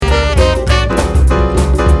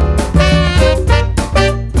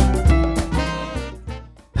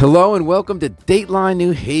Hello and welcome to Dateline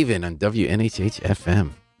New Haven on WNHH FM.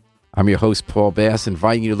 I'm your host, Paul Bass,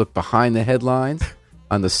 inviting you to look behind the headlines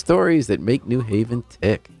on the stories that make New Haven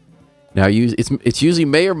tick. Now, it's usually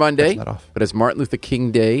May or Monday, but it's Martin Luther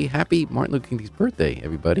King Day. Happy Martin Luther King's birthday,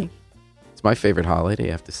 everybody. It's my favorite holiday,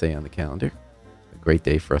 I have to say, on the calendar. A great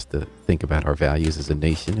day for us to think about our values as a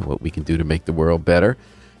nation and what we can do to make the world better.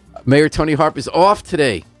 Mayor Tony Harp is off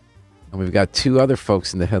today. And we've got two other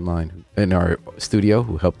folks in the headline in our studio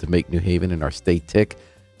who helped to make New Haven and our state tick.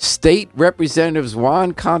 State Representatives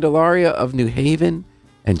Juan Candelaria of New Haven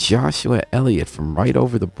and Joshua Elliott from right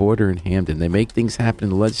over the border in Hamden. They make things happen in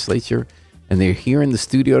the legislature, and they're here in the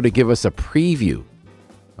studio to give us a preview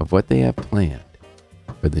of what they have planned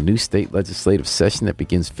for the new state legislative session that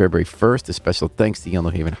begins February 1st. A special thanks to Yale New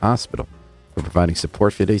Haven Hospital for providing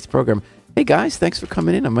support for today's program. Hey, guys, thanks for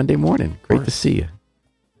coming in on Monday morning. Great to see you.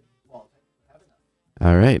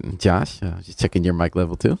 All right. And Josh, just checking your mic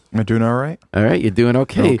level, too. Am I doing all right? All right. You're doing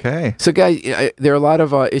okay. Okay. So, guys, there are a lot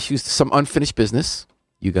of issues, some unfinished business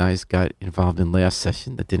you guys got involved in last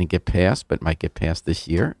session that didn't get passed, but might get passed this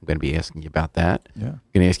year. I'm going to be asking you about that. Yeah. I'm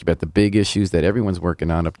going to ask you about the big issues that everyone's working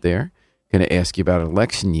on up there. Going to ask you about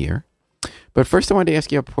election year. But first, I wanted to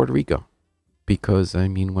ask you about Puerto Rico, because, I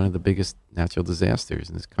mean, one of the biggest natural disasters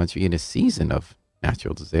in this country in a season of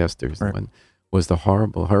natural disasters. Right. Was the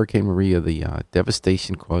horrible Hurricane Maria. The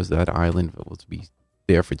devastation caused that island will be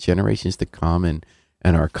there for generations to come, and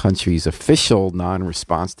our country's official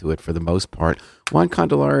non-response to it for the most part. Juan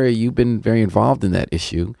Candelaria, you've been very involved in that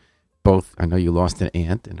issue. Both, I know you lost an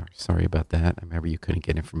aunt, and are sorry about that. I remember you couldn't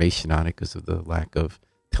get information on it because of the lack of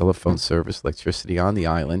telephone service, electricity on the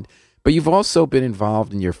island. But you've also been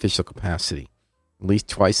involved in your official capacity. At least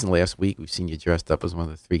twice in the last week, we've seen you dressed up as one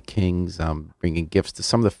of the three kings, bringing gifts to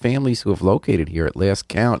some of the families who have located here. At last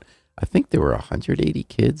count, I think there were 180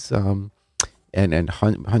 kids and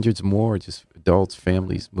hundreds more, just adults,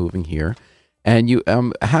 families moving here. And you,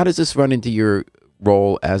 how does this run into your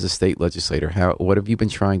role as a state legislator? What have you been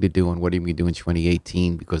trying to do, and what are you going to do in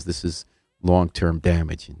 2018? Because this is long-term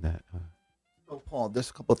damage in that. So, Paul,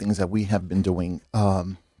 there's a couple of things that we have been doing.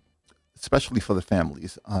 Especially for the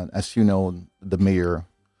families. As you know, the mayor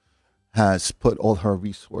has put all her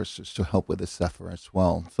resources to help with this effort as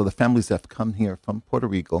well. So the families that have come here from Puerto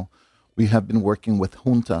Rico, we have been working with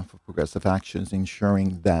Junta for Progressive Actions,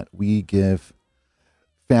 ensuring that we give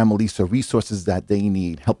families the resources that they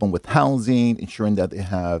need, help them with housing, ensuring that they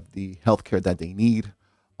have the health care that they need,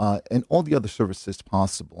 and all the other services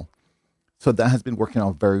possible. So that has been working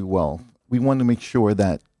out very well. We want to make sure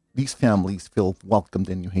that these families feel welcomed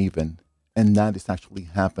in New Haven. And that is actually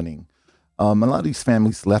happening. A lot of these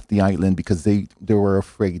families left the island because they were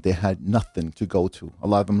afraid. They had nothing to go to. A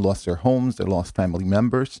lot of them lost their homes. They lost family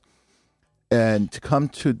members. And to come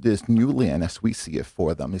to this new land, as we see it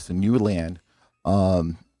for them, it's a new land,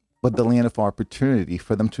 but the land of opportunity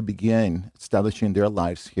for them to begin establishing their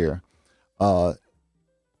lives here.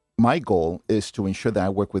 My goal is to ensure that I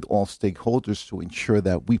work with all stakeholders to ensure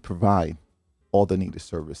that we provide all the needed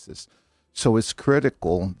services. So it's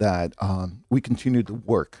critical that we continue to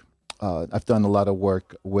work. I've done a lot of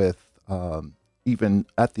work with even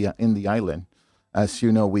in the island. As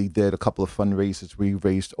you know, we did a couple of fundraisers. We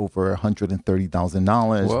raised over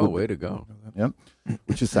 $130,000. Whoa, way to go. Yep,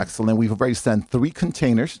 which is excellent. We've already sent 3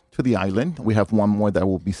 containers to the island. We have one more that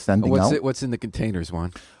we'll be sending out. What's in the containers,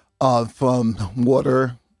 Juan? From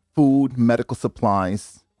water, food, medical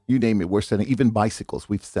supplies. You name it, we're sending. Even bicycles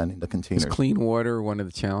we've sent in the containers. Is clean water one of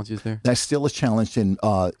the challenges there? That's still a challenge in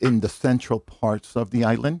the central parts of the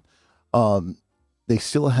island. They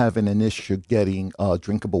still have an issue getting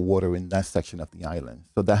drinkable water in that section of the island.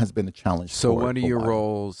 So that has been a challenge. So one of your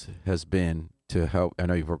roles has been to help, I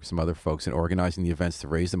know you've worked with some other folks in organizing the events to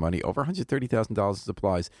raise the money, over $130,000 in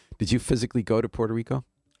supplies. Did you physically go to Puerto Rico?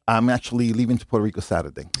 I'm actually leaving to Puerto Rico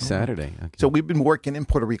Saturday. Saturday. Okay. So we've been working in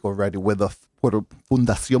Puerto Rico already with the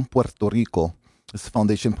Fundación Puerto Rico. It's a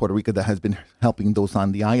foundation in Puerto Rico that has been helping those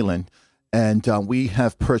on the island. And we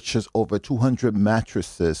have purchased over 200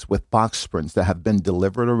 mattresses with box springs that have been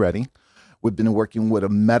delivered already. We've been working with a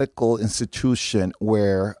medical institution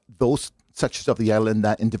where those sections of the island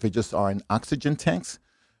that individuals are in oxygen tanks,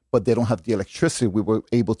 but they don't have the electricity. We were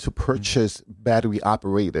able to purchase battery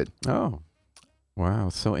operated. Oh. Wow,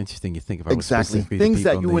 so interesting. You think about exactly things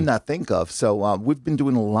that you would not think of. So we've been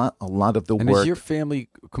doing a lot of the work. And is your family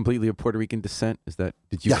completely of Puerto Rican descent?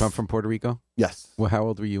 Did you come from Puerto Rico? Yes. Well, how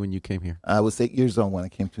old were you when you came here? I was 8 years old when I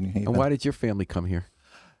came to New Haven. And why did your family come here?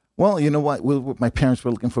 Well, you know what? My parents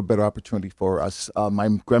were looking for a better opportunity for us. My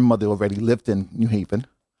grandmother already lived in New Haven,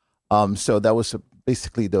 so that was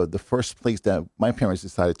basically the first place that my parents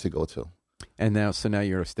decided to go to. And now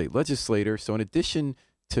you're a state legislator. So in addition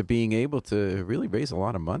to being able to really raise a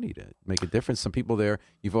lot of money to make a difference, some people there,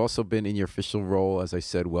 you've also been in your official role, as I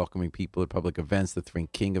said, welcoming people at public events, the Three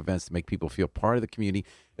King events, to make people feel part of the community.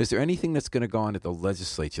 Is there anything that's going to go on at the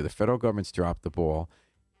legislature? The federal government's dropped the ball.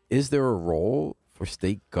 Is there a role for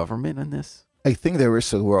state government in this? I think there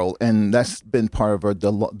is a role, and that's been part of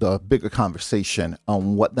the bigger conversation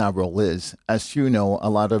on what that role is. As you know,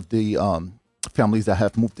 a lot of the families that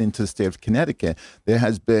have moved into the state of Connecticut, there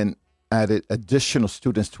has been added additional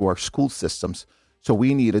students to our school systems. So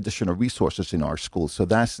we need additional resources in our schools. So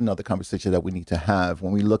that's another conversation that we need to have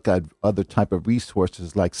when we look at other type of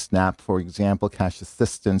resources like SNAP, for example, cash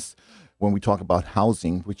assistance. When we talk about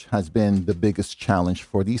housing, which has been the biggest challenge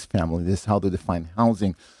for these families, is how to define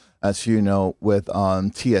housing. As you know, with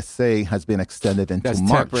TSA has been extended into That's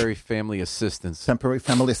March. temporary family assistance. Temporary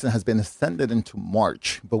family assistance has been extended into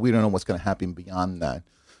March, but we don't know what's going to happen beyond that.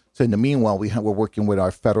 So in the meanwhile, we're working with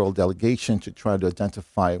our federal delegation to try to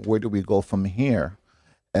identify where do we go from here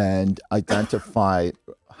and identify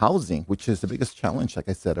housing, which is the biggest challenge, like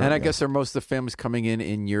I said earlier. And I guess are most of the families coming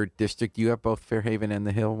in your district? You have both Fairhaven and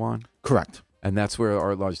the Hill, Juan? Correct. And that's where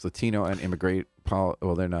our large Latino and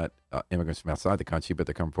they're not immigrants from outside the country, but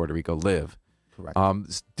they're from Puerto Rico, live. Correct.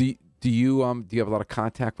 Do you have a lot of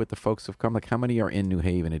contact with the folks who've come? Like, how many are in New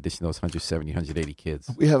Haven in addition to those 170, 180 kids?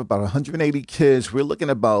 We have about 180 kids. We're looking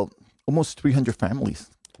at about almost 300 families.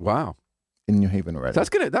 Wow. In New Haven already.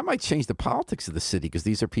 So that might change the politics of the city, because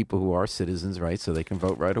these are people who are citizens, right? So they can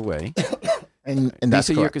vote right away. and these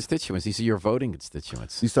are your constituents. These are your voting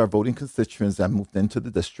constituents. These are voting constituents that moved into the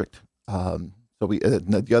district. So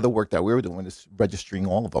the other work that we're doing is registering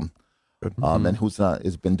all of them. And who's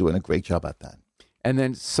has been doing a great job at that. And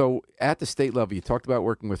then, so at the state level, you talked about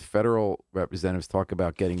working with federal representatives, talk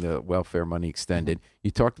about getting the welfare money extended.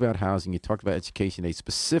 You talked about housing. You talked about education aid.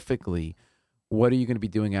 Specifically, what are you going to be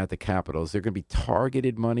doing at the Capitol? Is there going to be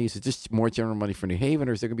targeted money? Is it just more general money for New Haven,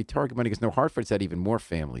 or is there going to be target money? Because New Hartford's had even more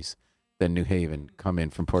families than New Haven come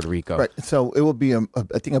in from Puerto Rico. Right. So it will be,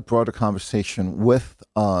 I think, a broader conversation with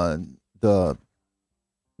the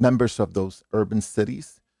members of those urban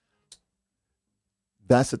cities.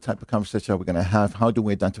 That's the type of conversation we're going to have. How do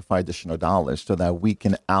we identify additional dollars so that we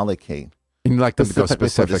can allocate? And you'd like them to go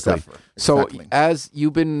specifically. So Exactly. as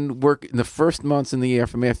you've been working, the first months in the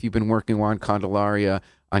aftermath, you've been working, Juan Candelaria,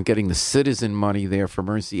 on getting the citizen money there for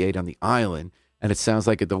emergency aid on the island. And it sounds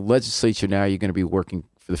like at the legislature now, you're going to be working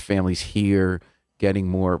for the families here, getting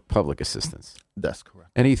more public assistance. That's correct.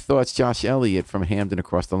 Any thoughts, Josh Elliott from Hamden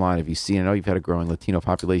across the line? Have you seen, I know you've had a growing Latino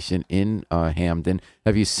population in Hamden.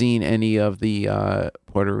 Have you seen any of the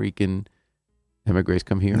Puerto Rican immigrants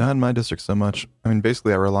come here? Not in my district so much. I mean,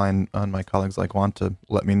 basically, I rely on my colleagues like Juan to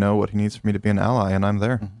let me know what he needs for me to be an ally, and I'm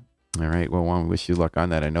there. All right. Well, Juan, wish you luck on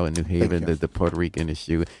that. I know in New Haven, the Puerto Rican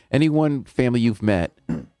issue. Any one family you've met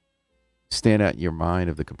stand out in your mind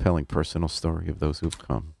of the compelling personal story of those who've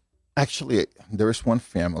come? Actually, there is one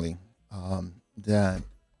family that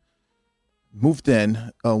moved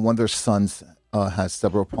in. One of their sons has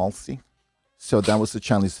cerebral palsy. So that was the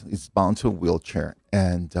challenge. He's bound to a wheelchair.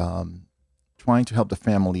 And trying to help the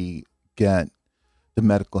family get the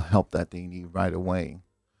medical help that they need right away.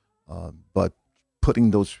 But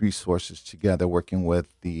putting those resources together, working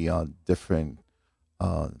with the different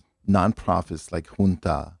nonprofits like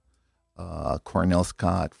Junta, Cornell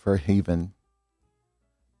Scott, Fairhaven,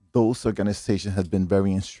 those organizations have been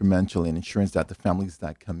very instrumental in ensuring that the families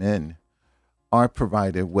that come in are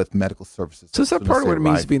provided with medical services. So is that part of what it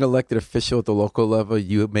means to be an elected official at the local level?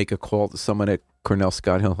 You make a call to someone at Cornell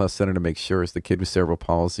Scott Hill Health Center to make sure as the kid with cerebral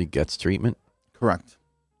palsy gets treatment? Correct.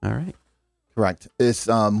 All right. Correct. It's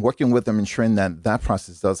working with them, ensuring that that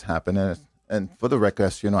process does happen. And for the record,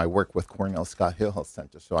 as you know, I work with Cornell Scott Hill Health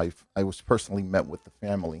Center, so I was personally met with the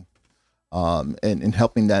family, and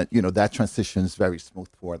helping that that transition is very smooth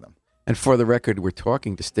for them. And for the record, we're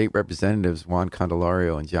talking to state representatives Juan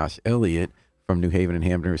Candelario and Josh Elliott from New Haven and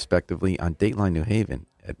Hamden, respectively, on Dateline New Haven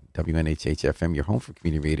at WNHH-FM, your home for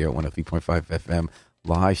community radio at 103.5 FM,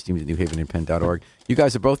 live streams at newhavenindependent.org. You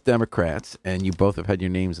guys are both Democrats, and you both have had your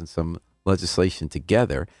names in some legislation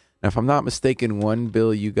together. Now, if I'm not mistaken, one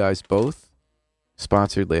bill you guys both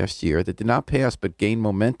sponsored last year that did not pass but gained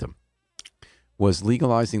momentum was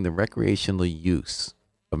legalizing the recreational use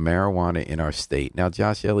of marijuana in our state. Now,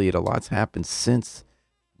 Josh Elliott, a lot's happened since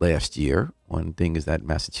last year. One thing is that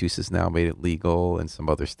Massachusetts now made it legal, and some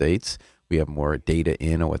other states. We have more data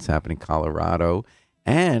in on what's happening in Colorado.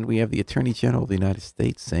 And we have the Attorney General of the United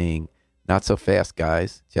States saying, not so fast,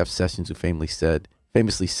 guys. Jeff Sessions, who famously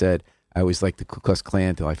said, I always liked the Ku Klux Klan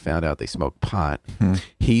until I found out they smoked pot.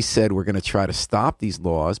 He said we're going to try to stop these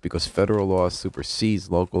laws because federal law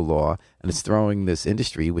supersedes local law, and it's throwing this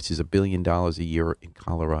industry, which is $1 billion a year in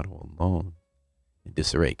Colorado alone, in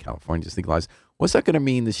disarray. California just legalized. What's that going to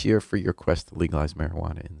mean this year for your quest to legalize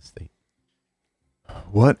marijuana in the state?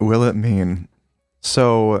 What will it mean?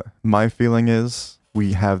 So my feeling is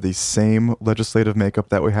we have the same legislative makeup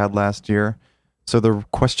that we had last year. So the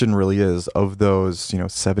question really is, of those,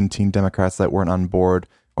 17 Democrats that weren't on board,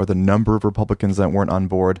 or the number of Republicans that weren't on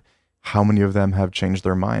board, how many of them have changed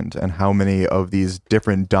their mind? And how many of these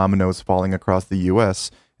different dominoes falling across the U.S.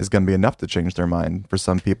 is going to be enough to change their mind? For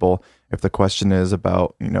some people, if the question is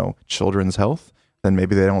about, children's health, then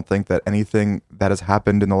maybe they don't think that anything that has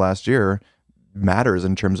happened in the last year matters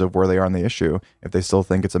in terms of where they are on the issue. If they still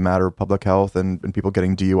think it's a matter of public health and people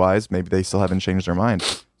getting DUIs, maybe they still haven't changed their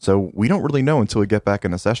mind. So we don't really know until we get back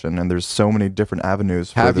in a session, and there's so many different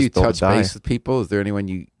avenues for Have this you bill to touched die. base with people? Is there anyone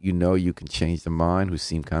you know you can change their mind who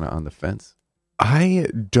seem kind of on the fence? I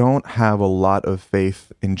don't have a lot of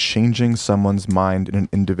faith in changing someone's mind in an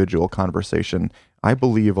individual conversation. I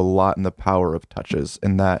believe a lot in the power of touches,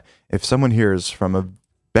 in that if someone hears from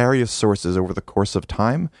various sources over the course of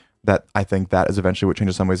time, that I think that is eventually what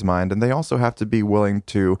changes somebody's mind. And they also have to be willing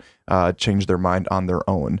to change their mind on their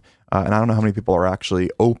own. And I don't know how many people are actually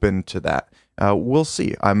open to that. We'll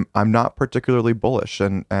see. I'm not particularly bullish.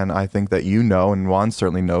 And I think that and Juan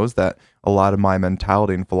certainly knows that a lot of my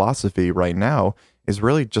mentality and philosophy right now is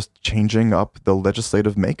really just changing up the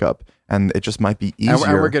legislative makeup. And it just might be easier.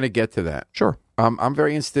 And we're going to get to that. Sure. I'm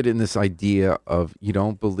very interested in this idea of you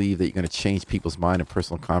don't believe that you're going to change people's mind in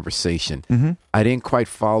personal conversation. Mm-hmm. I didn't quite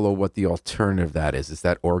follow what the alternative that is. Is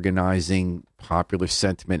that organizing popular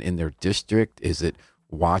sentiment in their district? Is it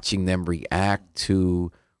watching them react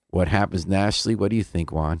to what happens nationally? What do you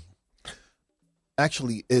think, Juan?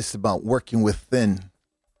 Actually, it's about working within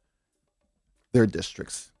their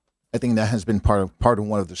districts. I think that has been part of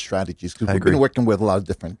one of the strategies, because we've been working with a lot of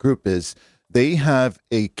different groups. Is they have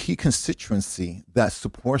a key constituency that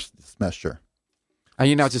supports this measure. And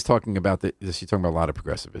you're not just talking about this; you're talking about a lot of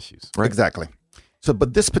progressive issues, right? Exactly. So,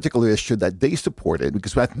 but this particular issue that they supported,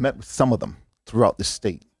 because I've met with some of them throughout the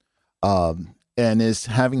state, and is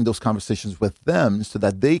having those conversations with them so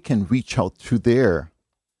that they can reach out to their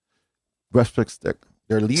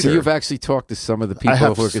leader. So you've actually talked to some of the people who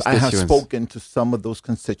are constituents. I have spoken to some of those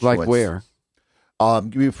constituents. Like where?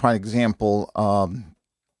 Give you a prime example.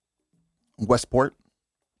 Westport.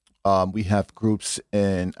 We have groups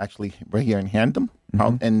right here in Hamden.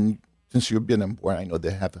 Mm-hmm. And since you've been on board, I know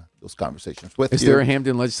they have those conversations with you. Is there a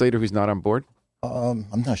Hamden legislator who's not on board?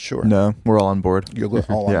 I'm not sure. No, we're all on board. You're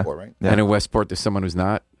all on board, right? Yeah. And in Westport, there's someone who's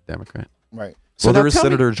not Democrat. Right. So there is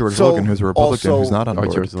Senator George Logan, who's a Republican, who's not on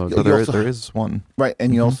board. George Logan. So there is one. Right,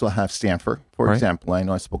 and you also have Stanford, for example. I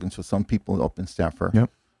know I've spoken to some people up in Stanford. Yep.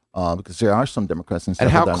 Because there are some Democrats in And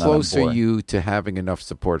Stanford. how close are you to having enough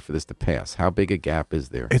support for this to pass? How big a gap is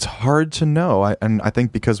there? It's hard to know. I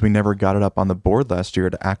think because we never got it up on the board last year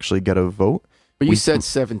to actually get a vote. But you said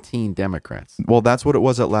 17 Democrats. Well, that's what it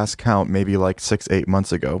was at last count, maybe like 6-8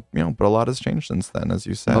 months ago. But a lot has changed since then, as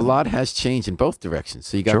you said. A lot has changed in both directions.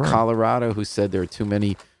 So you got Colorado, who said there are too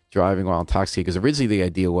many driving while intoxicated. Because originally the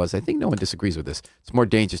idea was, I think no one disagrees with this, it's more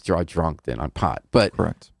dangerous to drive drunk than on pot. But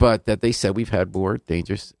correct. But that they said we've had more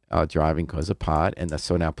dangerous driving because of pot, and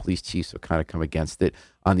so now police chiefs have kind of come against it.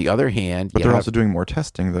 On the other hand, but they're also doing more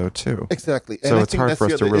testing, though, too. Exactly. So it's hard for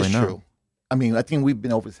us to really know. I mean, I think we've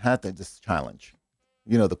been had this challenge.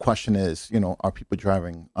 The question is, are people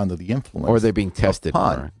driving under the influence? Or are they being tested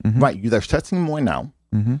more? Mm-hmm. Right. They're testing more now.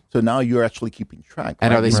 Mm-hmm. So now you're actually keeping track.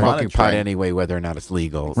 And are they smoking pot anyway, whether or not it's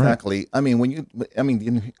legal? Exactly. Right. I mean,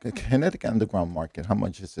 in the Connecticut underground market, how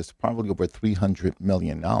much is this? Probably over $300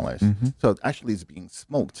 million. Mm-hmm. So it actually is being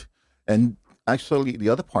smoked. And actually, the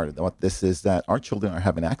other part about this is that our children are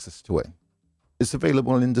having access to it. It's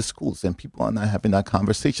available in the schools, and people are not having that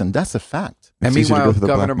conversation. That's a fact. And meanwhile,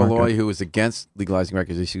 Governor Malloy, who was against legalizing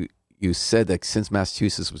records, you said that since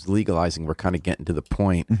Massachusetts was legalizing, we're kind of getting to the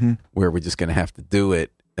point where we're just going to have to do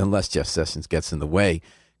it unless Jeff Sessions gets in the way.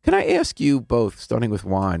 Can I ask you both, starting with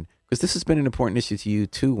Juan, because this has been an important issue to you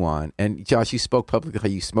too, Juan. And Josh, you spoke publicly how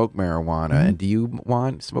you smoke marijuana. And do you,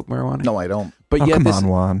 Juan, smoke marijuana? No, I don't. But come on,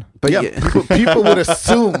 Juan. But people would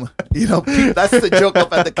assume, that's the joke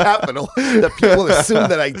up at the Capitol, that people assume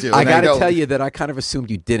that I do. I got to tell you that I kind of assumed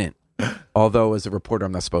you didn't. Although, as a reporter,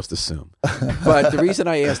 I'm not supposed to assume. But the reason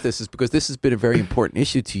I ask this is because this has been a very important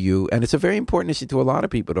issue to you, and it's a very important issue to a lot of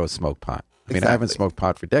people who smoke pot. I mean, I haven't smoked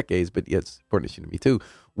pot for decades, but yeah, it's an important issue to me too.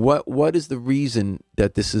 What is the reason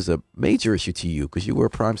that this is a major issue to you? Because you were a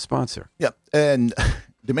prime sponsor. Yeah, and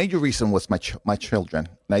the major reason was my children,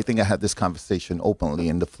 and I think I had this conversation openly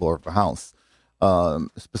in the floor of the house,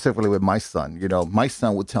 specifically with my son. You know, my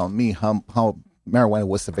son would tell me how marijuana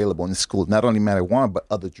was available in school, not only marijuana but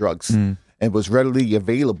other drugs, and it was readily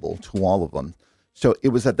available to all of them. So it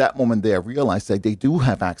was at that moment that I realized that they do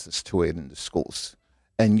have access to it in the schools,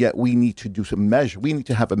 and yet we need to do some measure. We need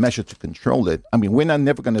to have a measure to control it. I mean, we're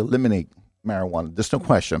never going to eliminate marijuana. There's no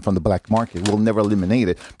question from the black market. We'll never eliminate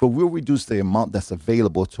it, but we'll reduce the amount that's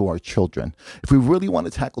available to our children. If we really want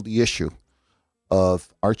to tackle the issue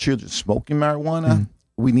of our children smoking marijuana,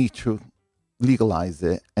 we need to legalize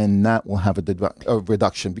it, and that will have a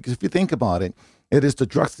reduction. Because if you think about it, it is the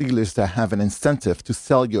drug dealers that have an incentive to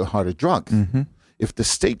sell you a harder drug. If the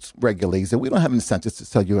state regulates it, we don't have incentives to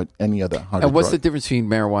sell you any other harder drug. And what's the difference between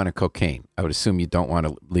marijuana and cocaine? I would assume you don't want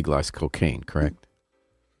to legalize cocaine, correct?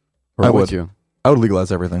 Or I would would. you? I would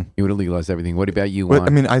legalize everything. You would legalize everything. What about you, Well, Juan?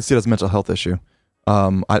 I mean, I see it as a mental health issue.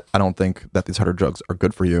 I don't think that these harder drugs are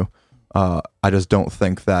good for you. I just don't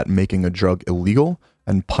think that making a drug illegal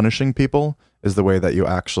and punishing people is the way that you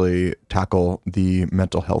actually tackle the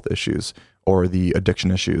mental health issues or the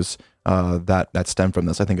addiction issues that stem from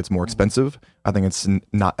this. I think it's more expensive. I think it's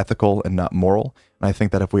not ethical and not moral. And I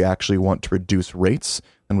think that if we actually want to reduce rates,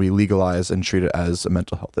 then we legalize and treat it as a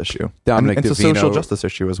mental health issue. Dominic and it's a Davino- social justice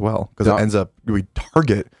issue as well, because it ends up, we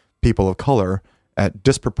target people of color at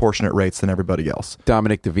disproportionate rates than everybody else.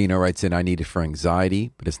 Dominic Davino writes in, I need it for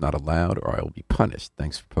anxiety, but it's not allowed or I will be punished.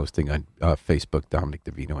 Thanks for posting on Facebook, Dominic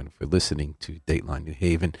Davino, and for listening to Dateline New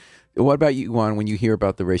Haven. What about you, Juan, when you hear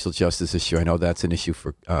about the racial justice issue? I know that's an issue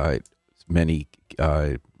for many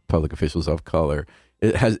public officials of color.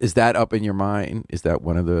 Is that up in your mind? Is that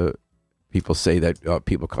one of the people say that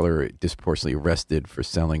people of color are disproportionately arrested for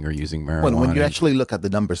selling or using marijuana? Well, when you actually look at the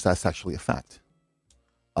numbers, that's actually a fact.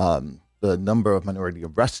 The number of minority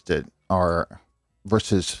arrested are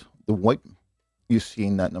versus the white, you're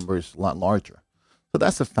seeing that number is a lot larger. So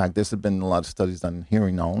that's a fact. There's been a lot of studies done here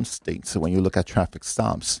in our own state. So when you look at traffic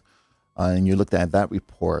stops and you looked at that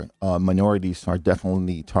report, minorities are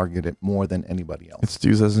definitely targeted more than anybody else. It's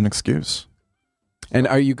used as an excuse. And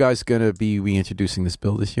are you guys going to be reintroducing this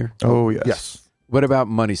bill this year? Oh, yes. Yes. What about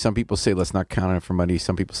money? Some people say let's not count on it for money.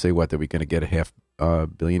 Some people say that we're going to get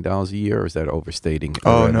 $500 million a year, or is that overstating?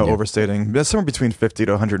 Oh, revenue? no, overstating. That's somewhere between 50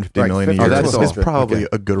 to 150 Right, million a 50 year. to It's 100. probably Okay.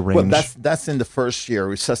 a good range. Well, that's in the first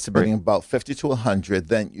year. It's estimating about 50 to 100.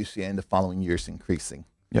 Then you see in the following years increasing.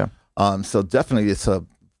 Yeah. So definitely it's a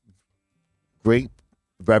great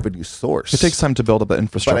revenue source. It takes time to build up the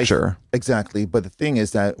infrastructure. Exactly. But the thing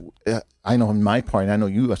is that I know on my part, and I know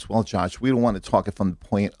you as well, Josh, we don't want to talk it from the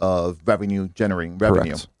point of generating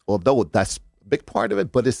revenue. Correct. Although that's a big part of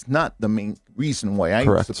it, but it's not the main reason why I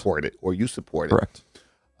Correct. support it or you support it. Correct.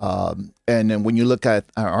 And then when you look at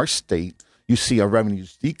our state, you see our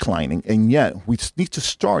revenues declining, and yet we just need to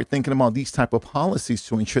start thinking about these type of policies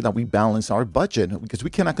to ensure that we balance our budget, because we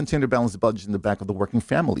cannot continue to balance the budget in the back of the working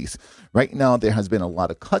families. Right now, there has been a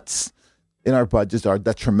lot of cuts in our budgets that are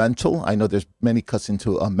detrimental. I know there's many cuts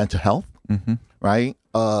into mental health, right?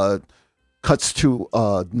 Cuts to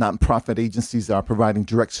nonprofit agencies that are providing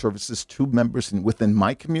direct services to members within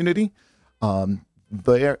my community.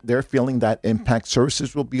 They're feeling that impact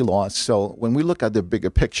services will be lost. So when we look at the bigger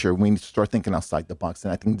picture, we need to start thinking outside the box.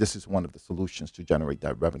 And I think this is one of the solutions to generate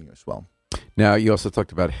that revenue as well. Now, you also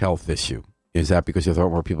talked about health issue. Is that because you thought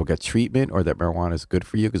more people get treatment, or that marijuana is good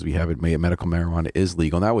for you? Because we have it, medical marijuana is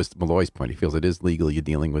legal. And that was Malloy's point. He feels it is legal. You're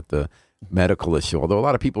dealing with the medical issue. Although a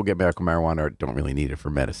lot of people get medical marijuana or don't really need it for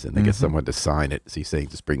medicine. They get someone to sign it. So he's saying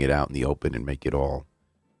just bring it out in the open and make it all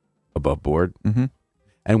above board. Mm-hmm.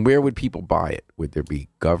 And where would people buy it? Would there be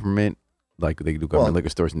government, like they do government Well, liquor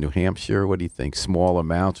stores in New Hampshire? What do you think? Small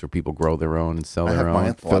amounts where people grow their own and sell I their have my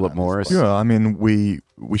own? thought Philip on this Morris? one. Yeah, I mean,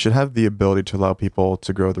 we should have the ability to allow people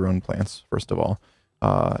to grow their own plants, first of all.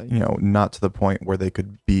 Not to the point where they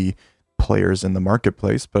could be players in the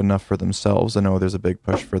marketplace, but enough for themselves. I know there's a big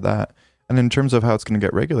push for that. And in terms of how it's going to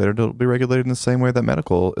get regulated, it'll be regulated in the same way that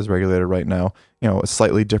medical is regulated right now. A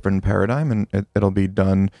slightly different paradigm, and it'll be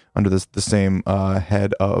done under the same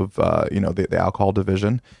head of the alcohol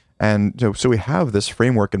division. And so we have this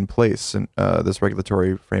framework in place, and this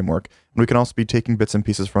regulatory framework, and we can also be taking bits and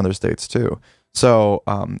pieces from other states too. So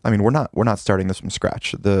we're not starting this from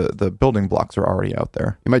scratch. The building blocks are already out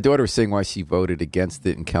there. And my daughter was saying why she voted against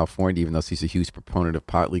it in California, even though she's a huge proponent of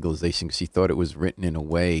pot legalization, because she thought it was written in a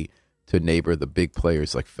way to enable the big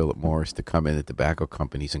players like Philip Morris to come in, the tobacco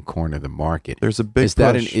companies, and corner the market. There's a big Is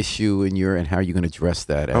that an push. issue and how are you going to address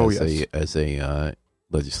that as a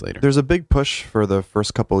legislator? There's a big push for the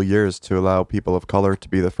first couple of years to allow people of color to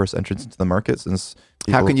be the first entrants into the market. Since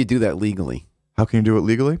How can you do that legally? How can you do it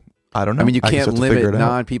legally? I don't know. I mean, you just can't have to figure limit it out.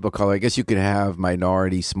 non-people color. I guess you could have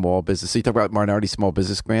minority small business. So you talk about minority small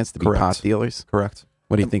business grants to be Correct. pot dealers? Correct.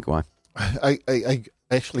 What do you think, Juan? I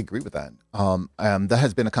actually agree with that. That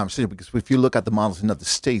has been a conversation because if you look at the models in other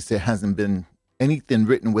states, there hasn't been anything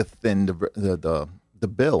written within the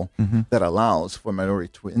bill that allows for minority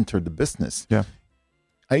to enter the business. Yeah.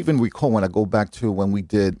 I even recall when I go back to when we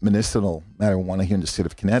did medicinal marijuana here in the state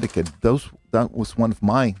of Connecticut, that was one of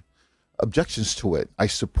my objections to it. I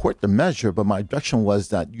support the measure, but my objection was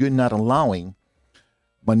that you're not allowing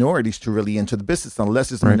minorities to really enter the business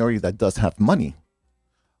unless it's a minority that does have money.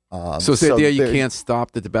 So it's the idea you can't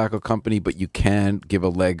stop the tobacco company, but you can give a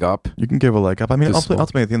leg up. You can give a leg up. I mean, To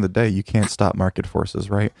ultimately, at the end of the day, you can't stop market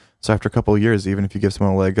forces, right? So after a couple of years, even if you give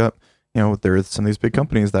someone a leg up, there are some of these big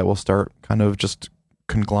companies that will start kind of just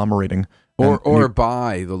conglomerating. Or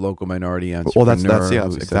buy the local minority entrepreneur. Well, that's who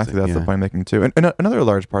says exactly it, that's the point I'm making too. And another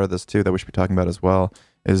large part of this too that we should be talking about as well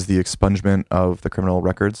is the expungement of the criminal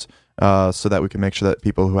records, so that we can make sure that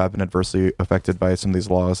people who have been adversely affected by some of these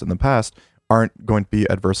laws in the past aren't going to be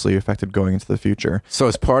adversely affected going into the future. So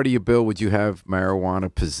as part of your bill, would you have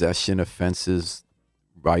marijuana possession offenses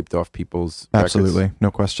wiped off people's Absolutely, records?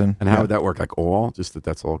 no question. And how would that work? Like just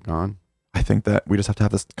that's all gone? I think that we just have to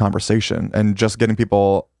have this conversation and just getting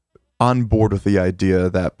people on board with the idea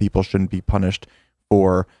that people shouldn't be punished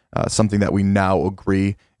for something that we now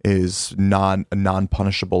agree is a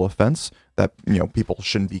non-punishable offense, that people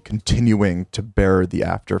shouldn't be continuing to bear the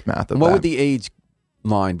aftermath of What that. would the age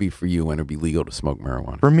line be for you when it would be legal to smoke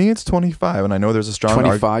marijuana? For me, it's 25, and I know there's a strong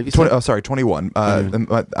 25, you said? 21. And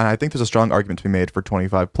I think there's a strong argument to be made for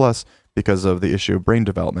 25 plus because of the issue of brain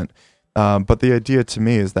development. But the idea to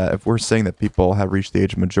me is that if we're saying that people have reached the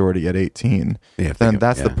age of majority at 18, then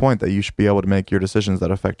that's the point, that you should be able to make your decisions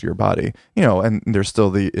that affect your body. And there's still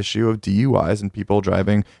the issue of DUIs and people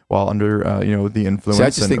driving while under the influence. See, I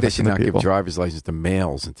just think they affecting should not the give people. driver's license to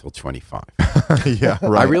males until 25. Yeah,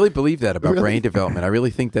 right. I really believe that about brain development. I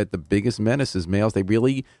really think that the biggest menace is males. They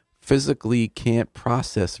really physically can't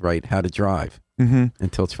process right how to drive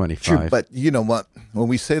until 25. True, but you know what? When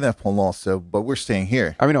we say that, Paul, also, but we're staying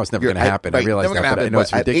here. I mean, no, it's never going to happen. I realize that, but I know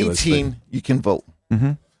it's ridiculous. At 18, you can vote.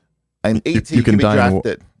 And 18, you can be die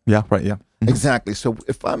drafted. Yeah, right, yeah. Exactly. So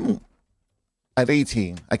if I'm at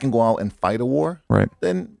 18, I can go out and fight a war. Right.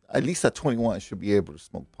 Then at least at 21, I should be able to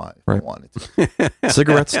smoke pot if Right. I wanted to.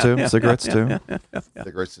 Cigarettes too. Cigarettes too.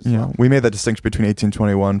 Cigarettes as well. We made that distinction between 18 and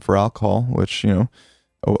 21 for alcohol, which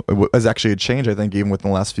is actually a change, I think, even within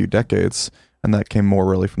the last few decades. And that came more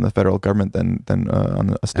really from the federal government than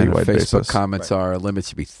on a statewide And the Facebook basis. comments are limit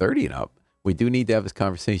should be 30 and up. We do need to have this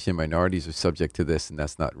conversation. Minorities are subject to this, and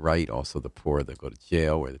that's not right. Also, the poor that go to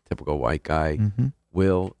jail, where the typical white guy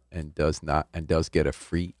will and does not and does get a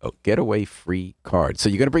free getaway free card. So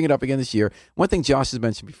you're going to bring it up again this year. One thing Josh has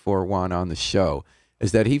mentioned before, Juan, on the show,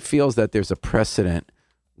 is that he feels that there's a precedent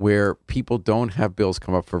where people don't have bills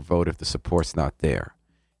come up for vote if the support's not there.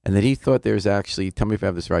 And that he thought there's actually, tell me if I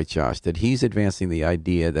have this right, Josh, that he's advancing the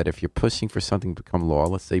idea that if you're pushing for something to become law,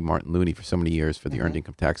 let's say Martin Looney for so many years for the earned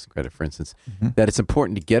income tax credit, for instance, that it's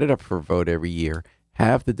important to get it up for a vote every year,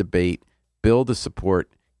 have the debate, build the support,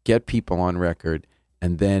 get people on record,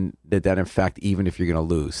 and then that in fact, even if you're going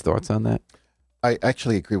to lose. Thoughts on that? I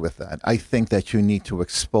actually agree with that. I think that you need to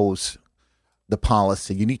expose the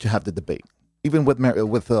policy. You need to have the debate. Even with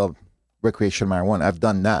recreational marijuana, I've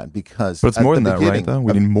done that because. But it's more than that, right? Though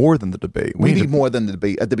we need more than the debate. We need more than the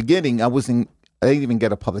debate. At the beginning, I didn't even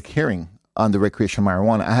get a public hearing on the recreational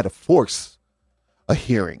marijuana. I had to force a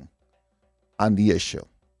hearing on the issue,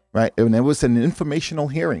 right? And it was an informational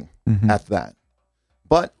hearing at that,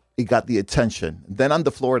 but it got the attention. Then on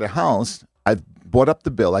the floor of the House, I brought up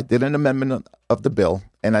the bill. I did an amendment of the bill,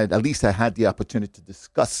 and at least I had the opportunity to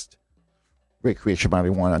discuss recreational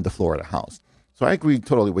marijuana on the floor of the House. So I agree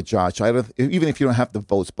totally with Josh. Even if you don't have the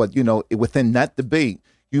votes, but within that debate,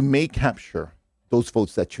 you may capture those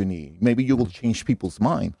votes that you need. Maybe you will change people's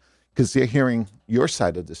mind because they're hearing your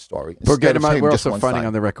side of the story. Forget about we're also finding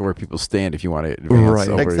on the record where people stand if you want to advance.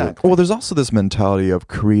 Right, exactly. Well, there's also this mentality of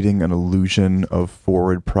creating an illusion of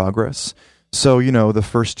forward progress. So, the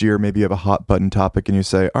first year, maybe you have a hot button topic and you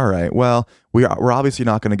say, all right, well, we're obviously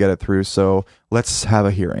not going to get it through, so let's have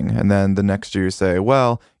a hearing. And then the next year you say,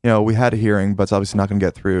 well, we had a hearing, but it's obviously not going to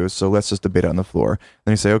get through, so let's just debate it on the floor.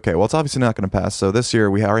 Then you say, okay, well, it's obviously not going to pass, so this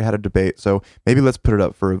year we already had a debate, so maybe let's put it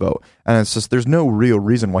up for a vote. And it's just, there's no real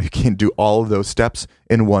reason why you can't do all of those steps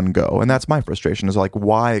in one go. And that's my frustration, is like,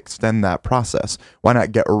 why extend that process? Why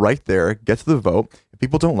not get right there, get to the vote?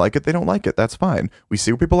 People don't like it, they don't like it. That's fine. We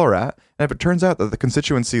see where people are at, And if it turns out that the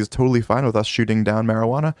constituency is totally fine with us shooting down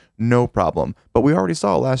marijuana, no problem. But we already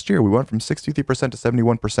saw last year, we went from 63% to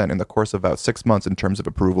 71% in the course of about 6 months in terms of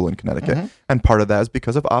approval in Connecticut. And part of that is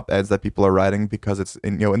because of op-eds that people are writing, because it's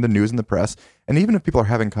in the news and the press. And even if people are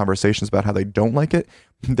having conversations about how they don't like it,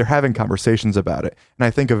 they're having conversations about it. And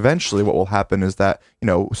I think eventually what will happen is that,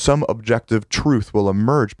 some objective truth will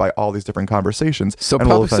emerge by all these different conversations. So and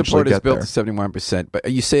we'll public eventually support is get built there. to 71%,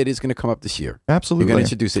 but you say it is going to come up this year. Absolutely. You're going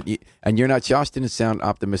to introduce it. And you're not, Josh didn't sound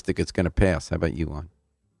optimistic it's going to pass. How about you, Juan?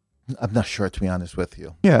 I'm not sure, to be honest with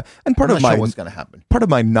you. Yeah, and part I'm of not my sure what's going to happen. part of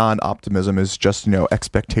my non-optimism is just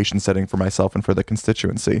expectation setting for myself and for the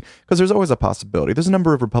constituency, because there's always a possibility. There's a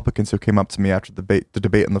number of Republicans who came up to me after the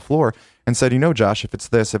debate on the floor and said, Josh, if it's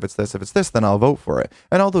this, then I'll vote for it.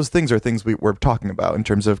 And all those things are things we're talking about in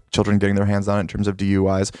terms of children getting their hands on it, in terms of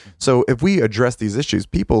DUIs. So if we address these issues,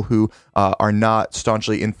 people who are not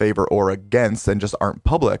staunchly in favor or against and just aren't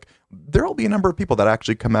public, there will be a number of people that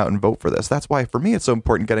actually come out and vote for this. That's why, for me, it's so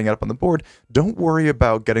important getting it up on the board. Don't worry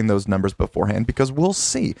about getting those numbers beforehand, because we'll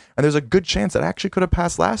see. And there's a good chance it actually could have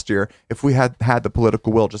passed last year if we had the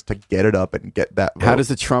political will just to get it up and get that vote. How does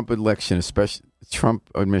the Trump election, especially Trump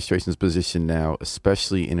administration's position now,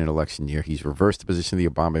 especially in an election year, he's reversed the position of the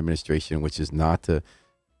Obama administration, which is not to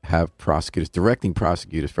have directing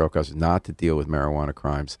prosecutors, federal prosecutors, not to deal with marijuana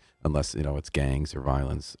crimes unless, it's gangs or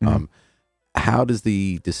violence. Mm-hmm. How does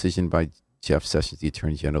the decision by Jeff Sessions, the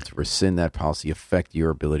Attorney General, to rescind that policy affect your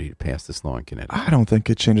ability to pass this law in Connecticut? I don't think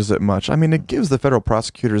it changes it much. I mean, it gives the federal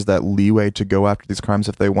prosecutors that leeway to go after these crimes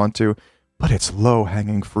if they want to, but it's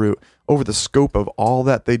low-hanging fruit. Over the scope of all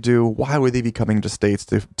that they do, why would they be coming to states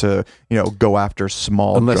to go after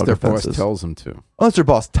small Unless drug their offenses? boss tells them to. Unless their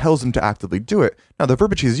boss tells them to actively do it. Now, the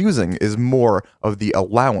verbiage he's using is more of the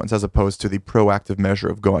allowance as opposed to the proactive measure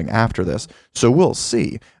of going after this. So we'll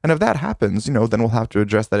see. And if that happens, then we'll have to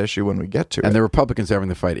address that issue when we get to it. And the Republicans are having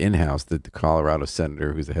the fight in-house. The Colorado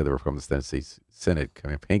senator, who's the head of the Republican Senate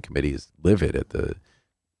Campaign Committee, is livid at the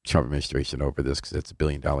Trump administration over this because it's $1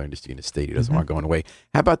 billion industry in the state. He doesn't want going away.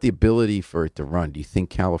 How about the ability for it to run? Do you think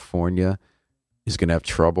California is going to have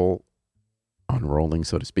trouble unrolling,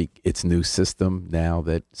 so to speak, its new system now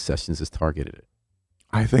that Sessions has targeted it?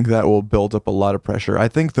 I think that will build up a lot of pressure. I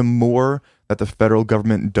think the more that the federal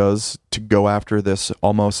government does to go after this,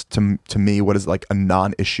 almost to me, what is like a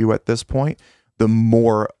non-issue at this point, the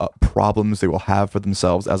more problems they will have for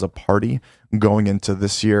themselves as a party going into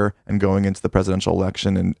this year and going into the presidential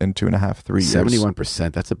election in 2.5, 3 years.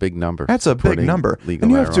 71%, that's a big number. That's a big number. And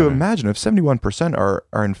you have to imagine, if 71%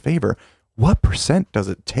 are in favor, what percent does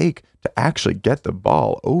it take to actually get the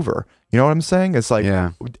ball over? You know what I'm saying? It's like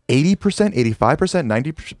 80%, 85%,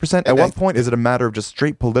 90%. At what point is it a matter of just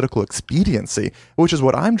straight political expediency? Which is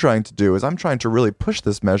what I'm trying to do, is I'm trying to really push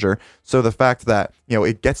this measure. So the fact that,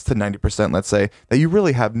 it gets to 90%, let's say, that you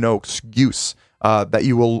really have no excuse that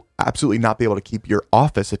you will absolutely not be able to keep your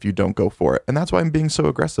office if you don't go for it. And that's why I'm being so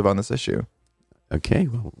aggressive on this issue. Okay,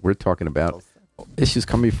 well, we're talking about issues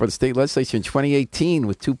coming before the state legislature in 2018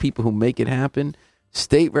 with two people who make it happen.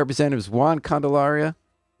 State Representatives Juan Candelaria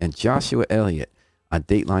and Joshua Elliott on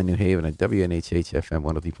Dateline New Haven at WNHH FM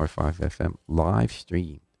 103.5 FM, live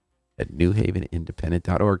stream at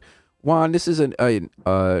newhavenindependent.org. Juan, this is an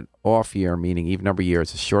off year, meaning even number of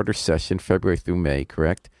years. It's a shorter session, February through May,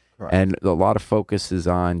 correct? Correct. And a lot of focus is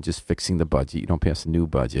on just fixing the budget. You don't pass a new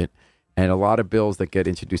budget. And a lot of bills that get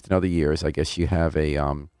introduced in other years, I guess you have a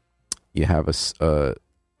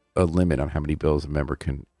limit on how many bills a member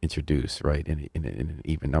can introduce, right, in an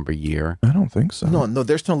even number year? I don't think so. No,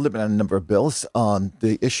 there's no limit on the number of bills.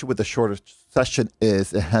 The issue with the shorter session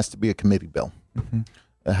is it has to be a committee bill. Mm-hmm.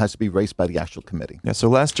 It has to be raised by the actual committee. Yeah, so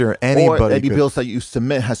last year, any bills that you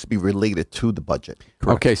submit has to be related to the budget.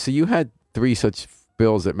 Correct. Okay, so you had 3 such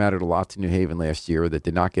bills that mattered a lot to New Haven last year that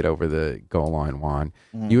did not get over the goal line, Juan.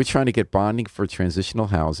 You were trying to get bonding for transitional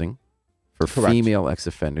housing for female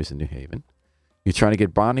ex-offenders in New Haven. You're trying to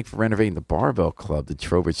get bonding for renovating the Barbell Club, the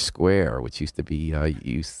Trowbridge Square, which used to be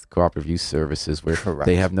cooperative youth services, where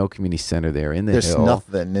they have no community center there in the There's hill.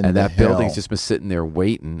 Nothing in the and that hill. building's just been sitting there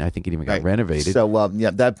waiting. I think it even got renovated. So,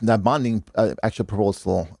 that bonding actual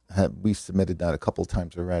proposal, we submitted that a couple of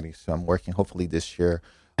times already. So I'm working hopefully this year.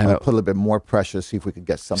 Put a little bit more pressure, see if we could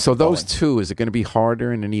get something. So those two, is it going to be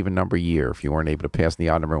harder in an even number year if you weren't able to pass the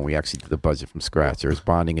odd number and we actually did the budget from scratch, or is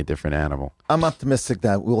bonding a different animal? I'm optimistic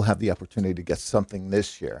that we'll have the opportunity to get something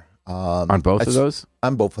this year. On both of those?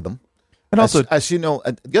 On both of them. And also, as you know,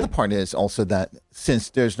 the other part is also that since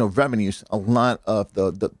there's no revenues, a lot of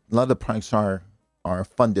the projects are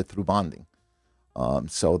funded through bonding.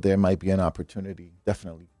 So there might be an opportunity,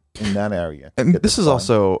 definitely, in that area. And this is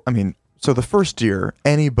also, So the first year,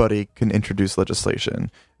 anybody can introduce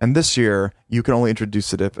legislation. And this year, you can only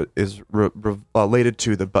introduce it if it is related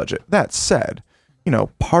to the budget. That said,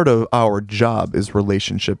 part of our job is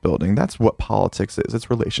relationship building. That's what politics is.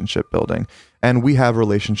 It's relationship building. And we have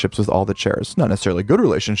relationships with all the chairs. Not necessarily good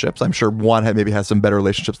relationships. I'm sure Juan maybe has some better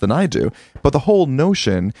relationships than I do. But the whole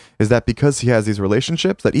notion is that because he has these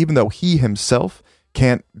relationships, that even though he himself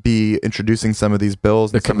can't be introducing some of these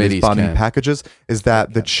bills and some of these bonding packages, is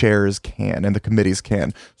that the chairs can and the committees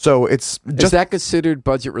can. So it's just... Is that considered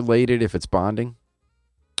budget related if it's bonding?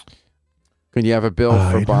 Can you have a bill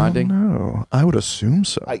for bonding? No, I would assume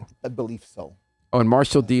so. I believe so. Oh, and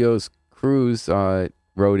Marshall Dios Cruz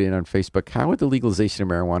wrote in on Facebook, how would the legalization of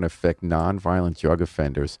marijuana affect nonviolent drug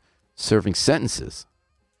offenders serving sentences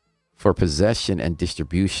for possession and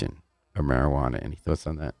distribution of marijuana? Any thoughts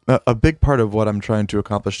on that? A big part of what I'm trying to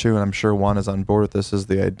accomplish too, and I'm sure Juan is on board with this, is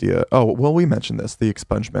the idea. Oh, well, we mentioned this, the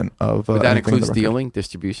expungement of. But that includes dealing,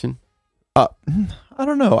 distribution. I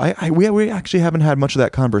don't know. We actually haven't had much of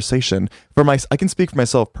that conversation. I can speak for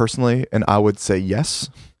myself personally, and I would say yes.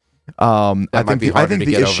 I think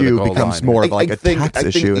the issue becomes more of like a tax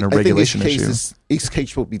issue and a regulation issue. Each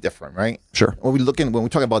case will be different, right? Sure. When we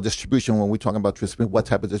talk about distribution, what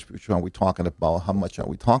type of distribution are we talking about? How much are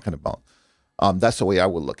we talking about? That's the way I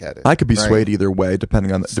would look at it. I could be swayed either way,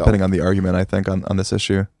 depending on the argument. I think on this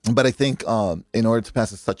issue. But I think in order to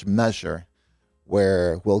pass such a measure,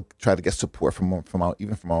 where we'll try to get support from our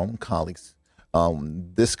own colleagues.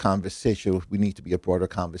 This conversation, we need to be a broader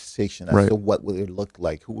conversation as to what will it look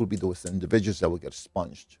like, who will be those individuals that will get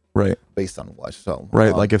sponged, based on what. So,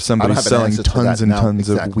 like if somebody's selling tons and tons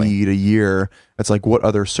of weed a year, it's like what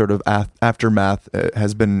other sort of aftermath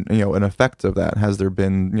has been, an effect of that? Has there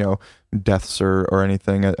been, deaths or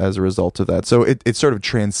anything as a result of that? So it sort of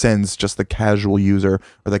transcends just the casual user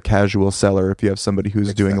or the casual seller. If you have somebody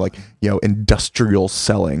who's doing like, industrial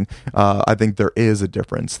selling, I think there is a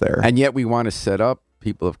difference there. And yet we want to set up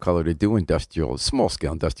people of color to do small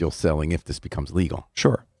scale industrial selling if this becomes legal.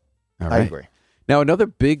 Sure. All right. I agree. Now, another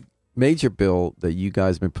big major bill that you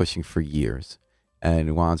guys have been pushing for years, and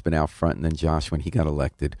Juan's been out front, and then Josh, when he got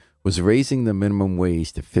elected, was raising the minimum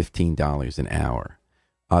wage to $15 an hour.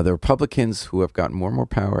 The Republicans, who have gotten more and more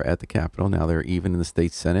power at the Capitol, now they're even in the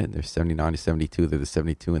state Senate. They're 79 to 72. They're the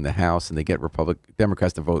 72 in the House, and they get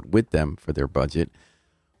Democrats to vote with them for their budget.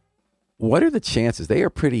 What are the chances? They are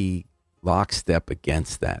pretty lockstep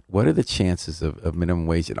against that. What are the chances of minimum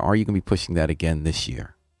wage, and are you going to be pushing that again this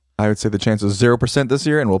year? I would say the chance is 0% this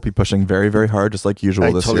year, and we'll be pushing very, very hard, just like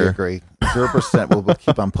usual this year. I totally agree. 0%, we'll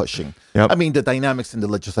keep on pushing. Yep. I mean, the dynamics in the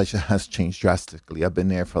legislature has changed drastically. I've been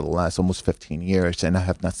there for the last almost 15 years, and I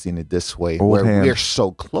have not seen it this way, we're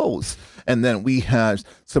so close. And then we have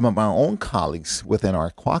some of our own colleagues within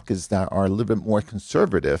our caucus that are a little bit more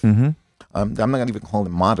conservative. Mm-hmm. I'm not going to even call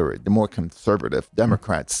them moderate. They're more conservative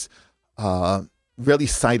Democrats, really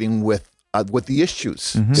siding with the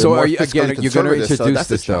issues. Mm-hmm. So are you going to introduce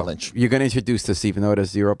this, challenge. You're going to introduce this even though it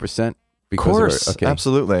has 0%? Of course,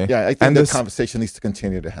 absolutely. Yeah, I think this conversation needs to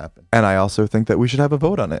continue to happen. And I also think that we should have a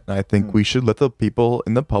vote on it. And I think we should let the people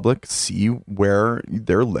in the public see where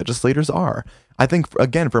their legislators are. I think,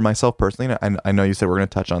 again, for myself personally, and I know you said we're going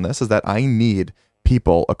to touch on this, is that I need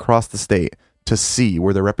people across the state to see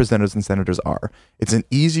where their representatives and senators are. It's an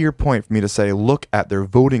easier point for me to say, look at their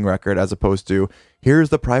voting record, as opposed to, here's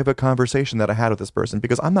the private conversation that I had with this person,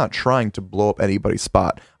 because I'm not trying to blow up anybody's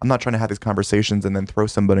spot. I'm not trying to have these conversations and then throw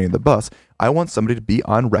somebody in the bus. I want somebody to be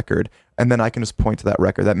on record, and then I can just point to that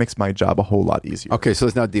record. That makes my job a whole lot easier. Okay, so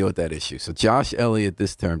let's now deal with that issue. So Josh Elliott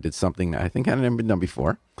this term did something that I think had never been done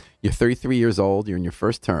before. You're 33 years old, you're in your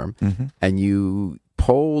first term, and you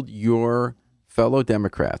polled your fellow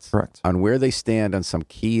Democrats on where they stand on some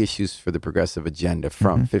key issues for the progressive agenda,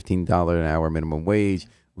 from $15 an hour minimum wage,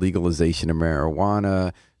 legalization of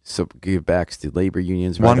marijuana, so give backs to labor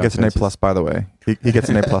unions. Juan gets an A+, by the way. He gets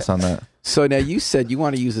an A+ on that. So now you said you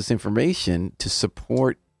want to use this information to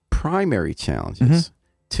support primary challenges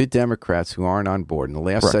to Democrats who aren't on board. In the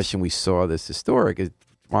last session, we saw this historic.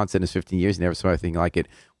 Juan said in his 15 years, never saw anything like it.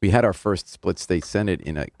 We had our first split state Senate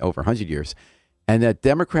in over 100 years. And that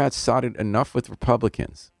Democrats sided enough with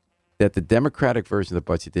Republicans that the Democratic version of the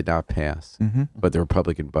budget did not pass, but the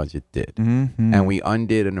Republican budget did. And we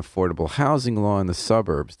undid an affordable housing law in the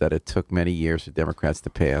suburbs that it took many years for Democrats to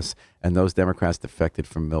pass. And those Democrats defected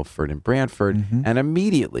from Milford and Brantford. And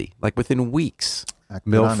immediately, like within weeks,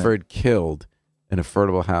 Milford killed an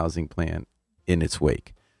affordable housing plan in its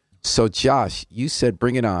wake. So, Josh, you said,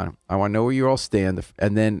 bring it on. I want to know where you all stand.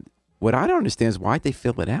 And then what I don't understand is why'd they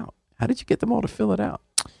fill it out? How did you get them all to fill it out?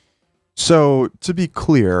 So, to be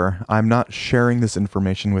clear, I'm not sharing this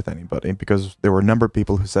information with anybody because there were a number of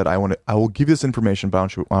people who said, I will give you this information, but I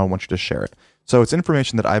don't want you to share it. So, it's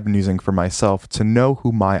information that I've been using for myself to know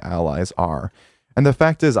who my allies are. And the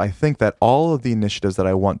fact is, I think that all of the initiatives that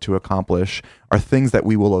I want to accomplish are things that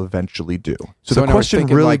we will eventually do. So the question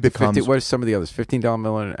really becomes... what are some of the others? $15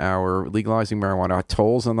 million an hour, legalizing marijuana,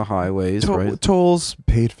 tolls on the highways, right? Tolls,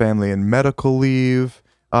 paid family and medical leave,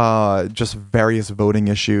 just various voting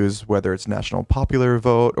issues, whether it's national popular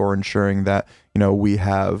vote or ensuring that we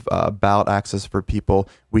have ballot access for people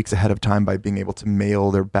weeks ahead of time by being able to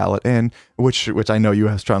mail their ballot in, which I know you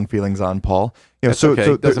have strong feelings on, Paul. That's okay.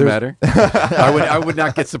 So doesn't matter. I would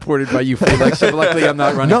not get supported by you for election. Luckily, I'm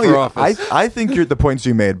not running for office. I think the points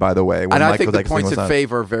you made, by the way, and I think the points in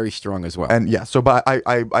favor are very strong as well. And yeah, so but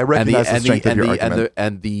I recognize the strength of your argument.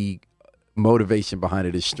 And the motivation behind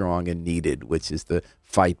it is strong and needed, which is the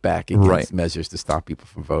fight back against measures to stop people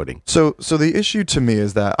from voting. So the issue to me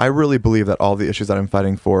is that I really believe that all the issues that I'm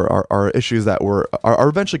fighting for are issues that are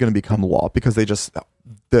eventually going to become law because they just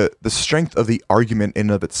the strength of the argument in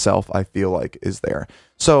and of itself, I feel like, is there.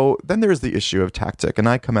 So then there's the issue of tactic, and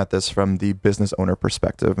I come at this from the business owner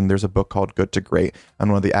perspective, and there's a book called Good to Great,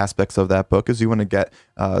 and one of the aspects of that book is you want to get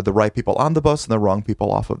the right people on the bus and the wrong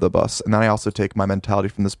people off of the bus. And then I also take my mentality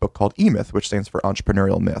from this book called E-Myth, which stands for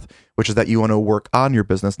Entrepreneurial Myth, which is that you want to work on your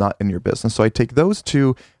business, not in your business. So I take those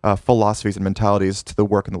two philosophies and mentalities to the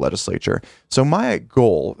work in the legislature. So my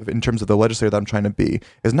goal, in terms of the legislator that I'm trying to be,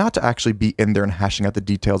 is not to actually be in there and hashing out the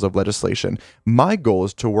details of legislation. My goal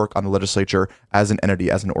is to work on the legislature as an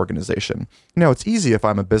entity, as an organization. It's easy if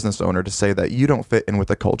I'm a business owner to say that you don't fit in with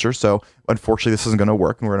the culture, so unfortunately this isn't going to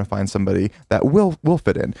work, and we're going to find somebody that will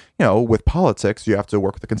fit in. With politics, you have to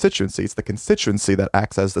work with the constituency. It's the constituency that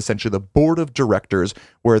acts as essentially the board of directors,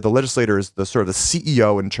 where the legislator is the sort of the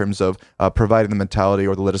CEO in terms of providing the mentality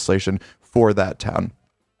or the legislation for that town.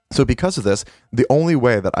 So because of this, the only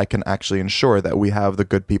way that I can actually ensure that we have the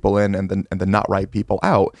good people in and the not right people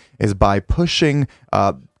out is by pushing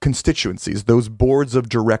constituencies, those boards of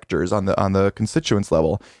directors on the constituents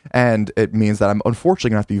level. And it means that I'm unfortunately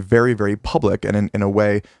going to have to be very, very public and in a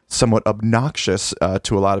way somewhat obnoxious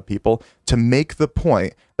to a lot of people to make the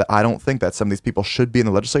point that I don't think that some of these people should be in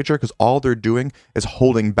the legislature because all they're doing is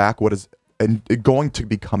holding back what is going to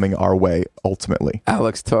be coming our way ultimately.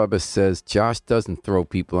 Alex Tarbus says Josh doesn't throw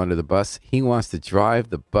people under the bus. He wants to drive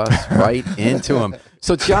the bus right into them.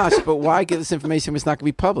 So Josh, but why give this information if it's not going to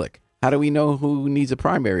be public? How do we know who needs a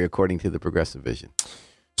primary according to the Progressive Vision?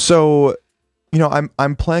 So,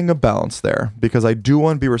 I'm playing a balance there because I do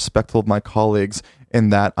want to be respectful of my colleagues in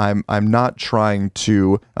that I'm not trying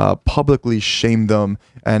to publicly shame them,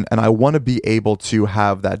 and I want to be able to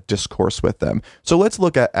have that discourse with them. So let's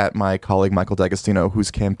look at my colleague Michael D'Agostino, whose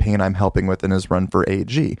campaign I'm helping with in his run for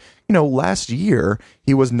AG. Last year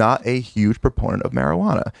he was not a huge proponent of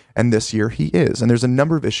marijuana, and this year he is, and there's a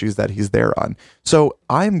number of issues that he's there on. So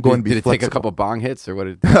I'm going to be flexible. Did it take a couple bong hits, or what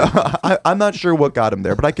did I'm not sure what got him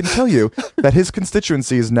there, but I can tell you that his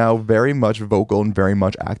constituency is now very much vocal and very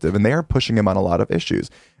much active, and they are pushing him on a lot of issues.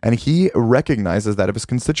 And he recognizes that if his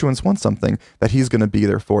constituents want something, that he's going to be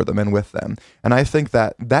there for them and with them. And I think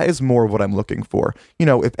that is more of what I'm looking for.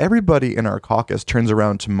 If everybody in our caucus turns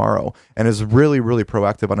around tomorrow and is really, really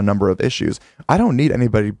proactive on a number of issues, I don't need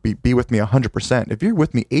anybody to be with me 100%. If you're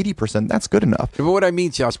with me 80%, that's good enough. But what I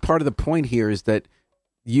mean, Josh, part of the point here is that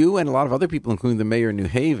you and a lot of other people, including the mayor of New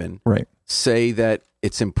Haven, say that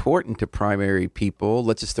it's important to primary people.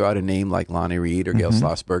 Let's just throw out a name like Lonnie Reed or Gail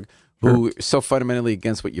Schlossberg, who are so fundamentally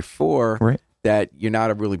against what you're for that you're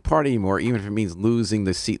not a really party anymore, even if it means losing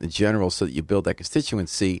the seat in the general so that you build that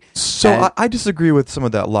constituency. So I disagree with some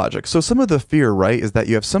of that logic. So some of the fear, is that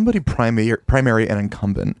you have somebody primary and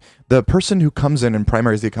incumbent. The person who comes in and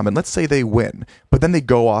primaries the incumbent, let's say they win, but then they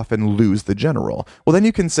go off and lose the general. Well, then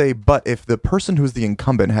you can say, but if the person who's the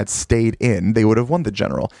incumbent had stayed in, they would have won the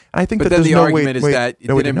general. And I think but then the argument is that it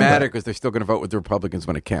didn't matter because they're still going to vote with the Republicans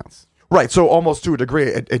when it counts. Right, so almost to a degree,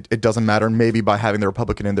 it doesn't matter. And maybe by having the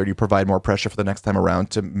Republican in there, you provide more pressure for the next time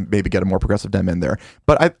around to maybe get a more progressive Dem in there.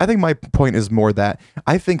 But I think my point is more that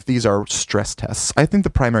I think these are stress tests. I think the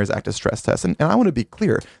primaries act as stress tests. And I want to be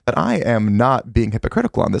clear that I am not being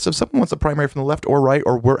hypocritical on this. If someone wants a primary from the left or right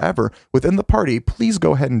or wherever within the party, please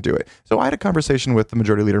go ahead and do it. So I had a conversation with the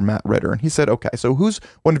Majority Leader, Matt Ritter, and he said, okay, so who's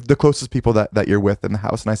one of the closest people that you're with in the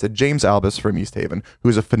House? And I said, James Albus from East Haven,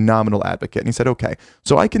 who's a phenomenal advocate. And he said, okay,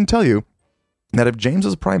 so I can tell you that if James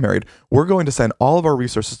is primaried, we're going to send all of our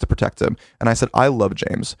resources to protect him. And I said, I love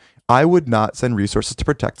James. I would not send resources to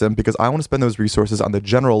protect them because I want to spend those resources on the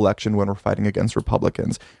general election when we're fighting against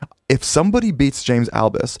Republicans. If somebody beats James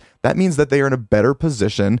Albus, that means that they are in a better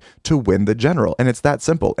position to win the general. And it's that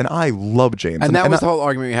simple. And I love James. And that was the whole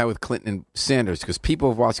argument we had with Clinton and Sanders, because people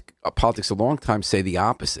who've watched politics a long time say the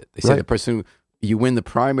opposite. They say the person, you win the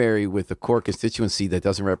primary with a core constituency that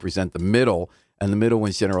doesn't represent the middle, and the middle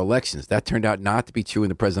wins general elections. That turned out not to be true in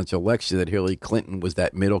the presidential election, that Hillary Clinton was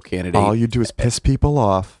that middle candidate. All you do is piss people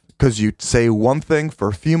off because you say one thing for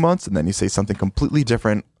a few months and then you say something completely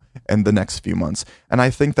different in the next few months. And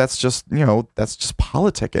I think that's just, that's just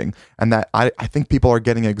politicking. And that I think people are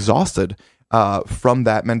getting exhausted from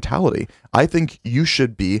that mentality. I think you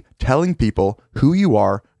should be telling people who you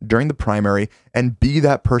are during the primary and be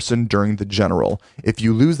that person during the general. If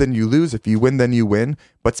you lose, then you lose. If you win, then you win.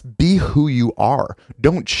 But be who you are.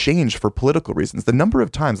 Don't change for political reasons. The number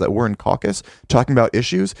of times that we're in caucus talking about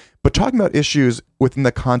issues, but talking about issues within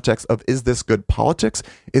the context of is this good politics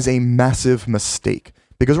is a massive mistake.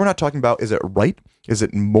 Because we're not talking about is it right? Is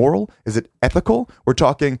it moral? Is it ethical? We're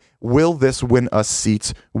talking, will this win us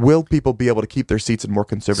seats? Will people be able to keep their seats in more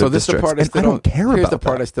conservative districts? I don't care about that. Here's the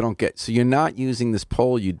part I still don't get. So you're not using this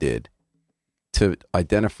poll you did to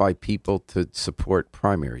identify people to support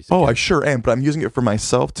primaries again. Oh, I sure am, but I'm using it for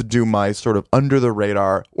myself to do my sort of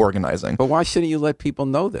under-the-radar organizing. But why shouldn't you let people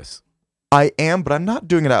know this? I am, but I'm not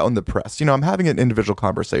doing it out in the press. I'm having it in individual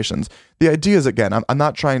conversations. The idea is, again, I'm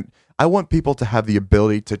not trying... I want people to have the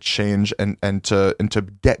ability to change and to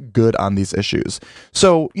get good on these issues.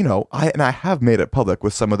 So, I have made it public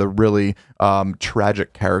with some of the really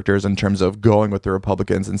tragic characters in terms of going with the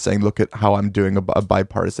Republicans and saying, look at how I'm doing a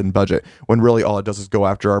bipartisan budget, when really all it does is go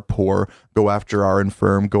after our poor, go after our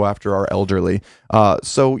infirm, go after our elderly.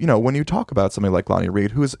 So, when you talk about somebody like Lonnie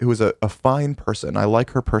Reed, who is a fine person, I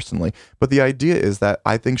like her personally, but the idea is that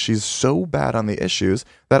I think she's so bad on the issues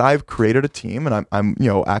that I've created a team and I'm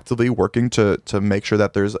actively working to make sure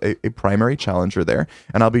that there's a primary challenger there,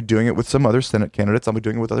 and I'll be doing it with some other Senate candidates. I'll be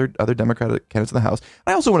doing it with other Democratic candidates in the House.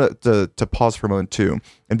 I also want to pause for a moment too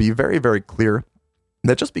and be very, very clear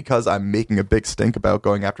that just because I'm making a big stink about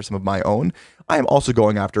going after some of my own, I am also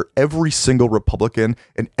going after every single Republican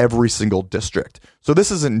in every single district. So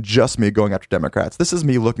this isn't just me going after Democrats. This is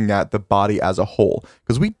me looking at the body as a whole,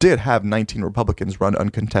 because we did have 19 Republicans run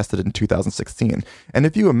uncontested in 2016. And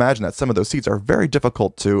if you imagine that some of those seats are very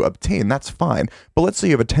difficult to obtain, that's fine. But let's say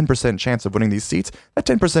you have a 10% chance of winning these seats. That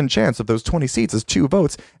 10% chance of those 20 seats is 2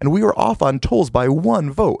 votes, and we were off on tolls by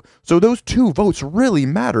 1 vote. So those 2 votes really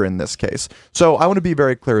matter in this case. So I want to be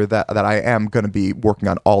very clear that I am going to be working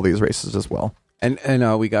on all these races as well.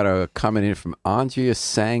 And we got a comment in from Andrea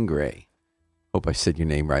Sangre. Hope I said your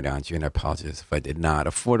name right, Andrea, and I apologize if I did not.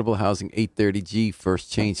 Affordable Housing 830G, first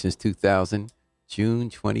change since 2000, June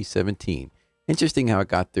 2017. Interesting how it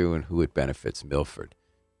got through and who it benefits. Milford.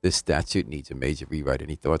 This statute needs a major rewrite.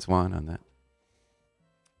 Any thoughts, Juan, on that?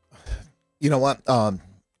 You know what?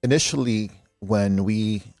 Initially, when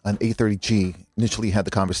we, on 830G, initially had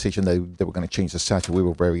the conversation that they were going to change the statute, we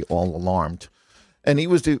were very all alarmed. And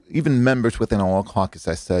even members within our caucus,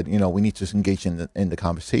 I said, we need to engage in the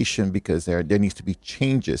conversation because there needs to be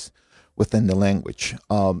changes within the language.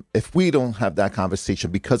 If we don't have that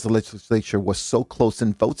conversation, because the legislature was so close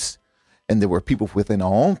in votes, and there were people within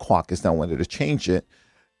our own caucus that wanted to change it,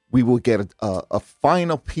 we will get a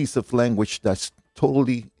final piece of language that's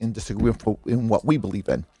totally in disagreement in what we believe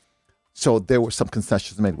in. So there were some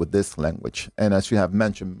concessions made with this language. And as you have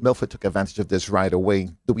mentioned, Milford took advantage of this right away.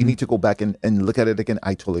 Do we need to go back and look at it again?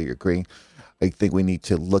 I totally agree. I think we need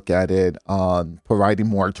to look at it on providing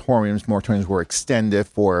moratoriums. Moratoriums were extended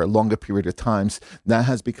for a longer period of times. That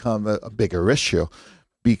has become a bigger issue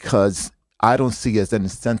because I don't see as an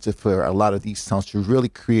incentive for a lot of these towns to really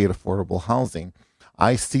create affordable housing.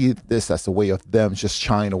 I see this as a way of them just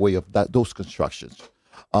shying away of those constructions.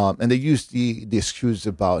 And they use the excuse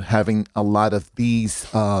about having a lot of these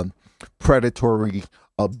predatory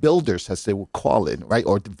builders, as they would call it, right,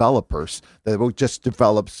 or developers that will just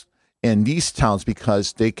develop in these towns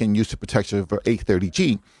because they can use the protection of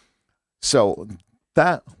 830G. So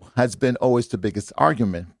that has been always the biggest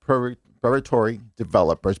argument, predatory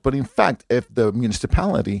developers. But in fact, if the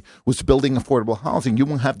municipality was building affordable housing, you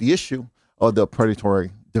won't have the issue of the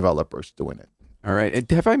predatory developers doing it. All right. And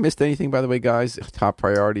have I missed anything, by the way, guys? Top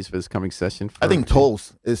priorities for this coming session? I think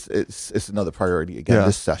tolls is another priority again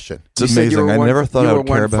this session. It's amazing. I never thought I would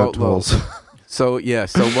care about tolls. So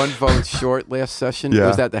 1 vote short last session. Yeah.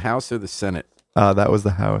 Was that the House or the Senate? That was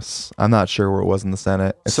the House. I'm not sure where it was in the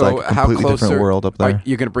Senate. It's so like a completely different world up there.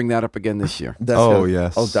 You're going to bring that up again this year?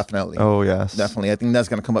 Yes. Oh, definitely. Oh, yes. Definitely. I think that's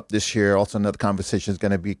going to come up this year. Also, another conversation is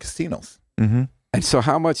going to be casinos. Mm-hmm. And so,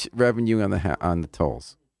 how much revenue on the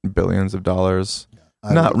tolls? Billions of dollars.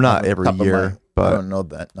 I Not don't- off the every top of year, my- but- I don't know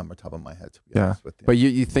that number top of my head. To be Yeah. honest with you. But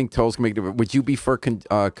you think tolls can make a difference? Would you be for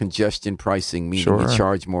congestion pricing, meaning you Sure.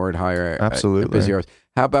 charge more at higher Absolutely. at busy hours?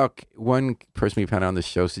 How about one person we've had on the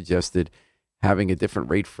show suggested having a different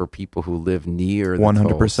rate for people who live near the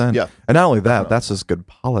 100%. Yeah. And not only that, Definitely. that's just good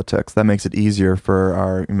politics. That makes it easier for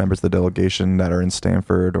our members of the delegation that are in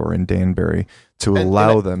Stanford or in Danbury to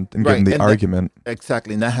allow them and give them the and argument.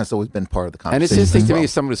 Exactly, and that has always been part of the And it's conversation. interesting to me as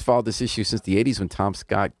as someone who's followed this issue since the 80s when Tom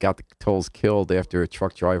Scott got the tolls killed after a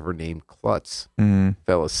truck driver named Klutz Mm.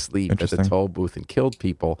 fell asleep at the Interesting. toll booth and killed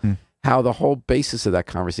people. How the whole basis of that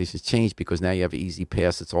conversation has changed because now you have Easy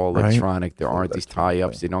Pass. It's all Right. electronic. There aren't these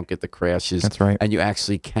tie-ups. They don't get the crashes. That's right. And you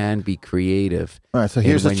actually can be creative. All right, so in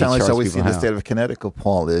here's the when you challenge charge that we see in the people state how. of Connecticut,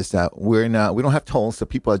 Paul, is that we don't have tolls, so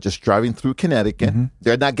people are just driving through Connecticut. Mm-hmm.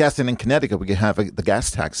 They're not gassing in Connecticut. We can have the gas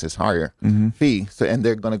taxes higher Mm-hmm. fee, so and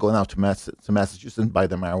they're going to go now to Massachusetts and buy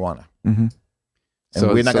their marijuana, Mm-hmm. and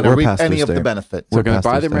we're not so going to we're reap past any this of the state. benefit. they're going to past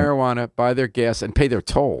buy this their thing. marijuana, buy their gas, and pay their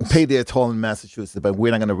tolls. Pay their toll in Massachusetts, but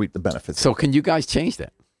we're not going to reap the benefits. So can you guys change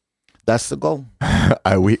that? That's the goal.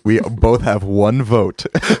 We both have one vote.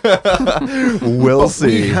 We'll But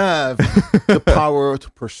see. we have the power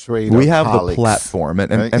to persuade. We our have colleagues. the platform,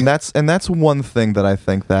 and Right? that's one thing that I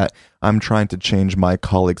think that I'm trying to change my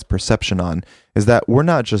colleagues' perception on is that we're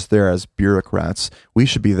not just there as bureaucrats. We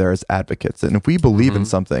should be there as advocates. And if we believe in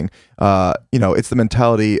something, it's the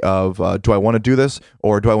mentality of do I want to do this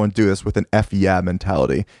or do I want to do this with an F yeah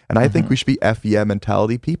mentality? And I think we should be F yeah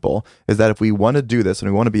mentality people. Is that if we want to do this and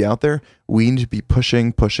we want to be out there, we need to be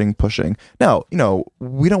pushing. Now,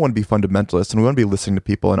 we don't want to be fundamentalists and we want to be listening to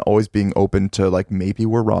people and always being open to like maybe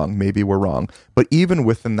we're wrong. But even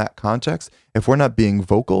within that context, if we're not being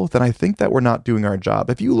vocal, then I think that we're not doing our job.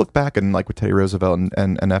 If you look back and like with Teddy Roosevelt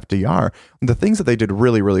and FDR, the things that they did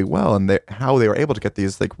really, really well and how they were able to get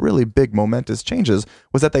these like really big momentous changes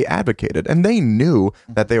was that they advocated and they knew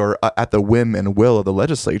that they were at the whim and will of the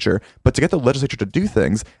legislature. But to get the legislature to do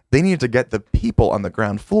things, they needed to get the people on the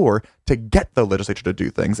ground floor to get the legislature to do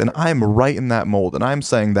things. And I'm right in that mold. And I'm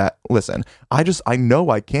saying that, listen, I know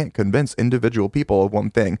I can't convince individual people of one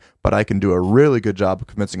thing, but I can do a really good job of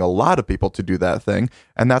convincing a lot of people to do that thing.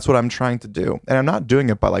 And that's what I'm trying to do. And I'm not doing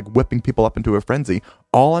it by like whipping people up into a frenzy.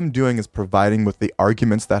 All I'm doing is providing with the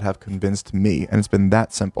arguments that have convinced me. And it's been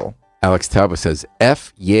that simple. Alex Talbot says,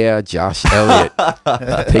 F yeah, Josh Elliott.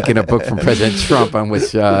 Taking a book from President Trump on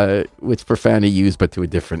which profanity used, but to a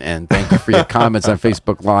different end. Thank you for your comments on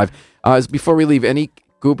Facebook Live. Before we leave, any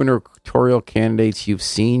gubernatorial candidates you've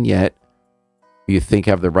seen yet you think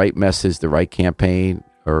have the right message, the right campaign,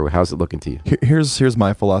 or how's it looking to you? Here's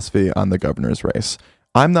my philosophy on the governor's race.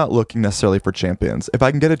 I'm not looking necessarily for champions. If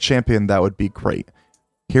I can get a champion, that would be great.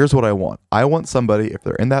 Here's what I want. I want somebody, if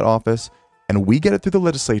they're in that office and we get it through the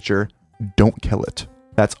legislature, don't kill it.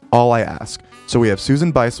 That's all I ask. So we have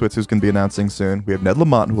Susan Byswitz, who's going to be announcing soon. We have Ned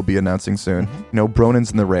Lamont, who will be announcing soon.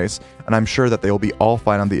 Bronin's in the race. And I'm sure that they will be all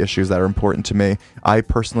fine on the issues that are important to me. I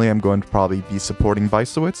personally am going to probably be supporting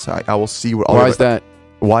Byswitz. I will see what... Why is that?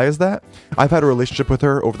 Why is that? I've had a relationship with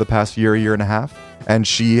her over the past year and a half, and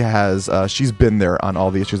she has she's been there on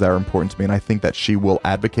all the issues that are important to me, and I think that she will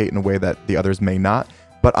advocate in a way that the others may not.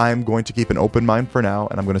 But I'm going to keep an open mind for now,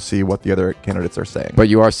 and I'm going to see what the other candidates are saying. But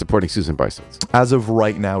you are supporting Susan Byswitz. As of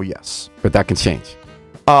right now, yes. But that can change.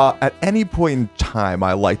 At any point in time,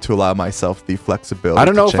 I like to allow myself the flexibility. I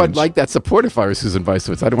don't know to if I'd change. like that support if I were Susan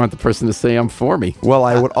Byswitz. I don't want the person to say I'm for me. Well,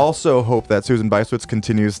 I would also hope that Susan Byswitz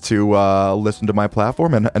continues to listen to my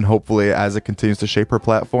platform, and hopefully as it continues to shape her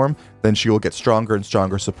platform, then she will get stronger and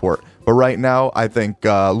stronger support. But right now, I think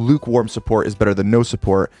lukewarm support is better than no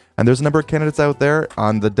support. And there's a number of candidates out there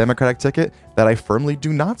on the Democratic ticket that I firmly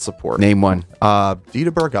do not support. Name one.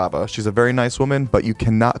 Dita Bergava. She's a very nice woman, but you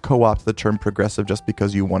cannot co-opt the term progressive just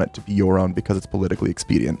because you want it to be your own because it's politically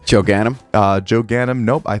expedient. Joe Ganim. Joe Ganim,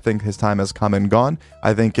 nope. I think his time has come and gone.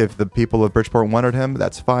 I think if the people of Bridgeport wanted him,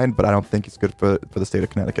 that's fine, but I don't think he's good for the state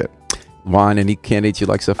of Connecticut. Juan, any candidates you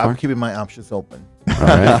like so far? I'm keeping my options open. All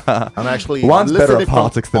right. I'm actually Juan's better listening at from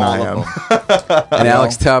politics than all I of am. them. And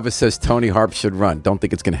Alex Talbot says Tony Harp should run. Don't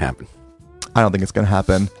think it's going to happen. I don't think it's going to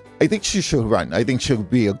happen. I think she should run. I think she'll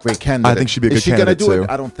be a great candidate. I think she'd be a good Is she gonna candidate, do too. it?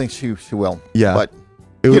 I don't think she will. Yeah. But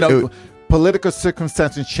political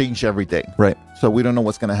circumstances change every day. Right. So we don't know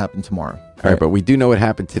what's going to happen tomorrow. All right, but we do know what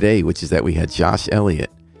happened today, which is that we had Josh Elliott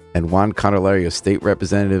and Juan Candelario, state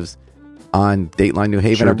representatives, on Dateline New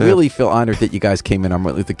Haven. Sure I did. really feel honored that you guys came in on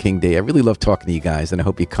Martin Luther King Day. I really love talking to you guys, and I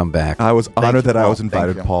hope you come back. I was honored you, that I Paul. was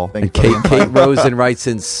invited, Thank you. Paul. Thank And you for the Kate invite. Rosen writes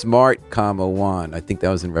in smart, Juan. I think that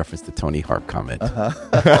was in reference to Tony Harp comment. Uh-huh.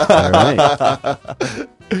 All right.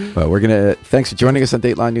 Well, thanks for joining us on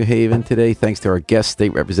Dateline New Haven today. Thanks to our guest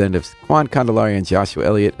state representatives, Juan Candelaria and Joshua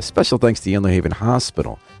Elliott. A special thanks to Yale New Haven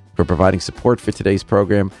Hospital for providing support for today's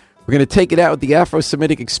program. We're going to take it out with the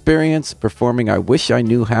Afro-Semitic Experience, performing I Wish I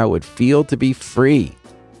Knew How It Would Feel to Be Free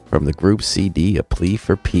from the group CD, A Plea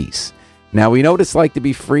for Peace. Now, we know what it's like to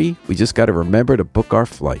be free. We just got to remember to book our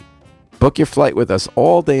flight. Book your flight with us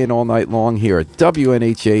all day and all night long here at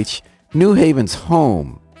WNHH, New Haven's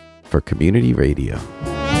home for community radio.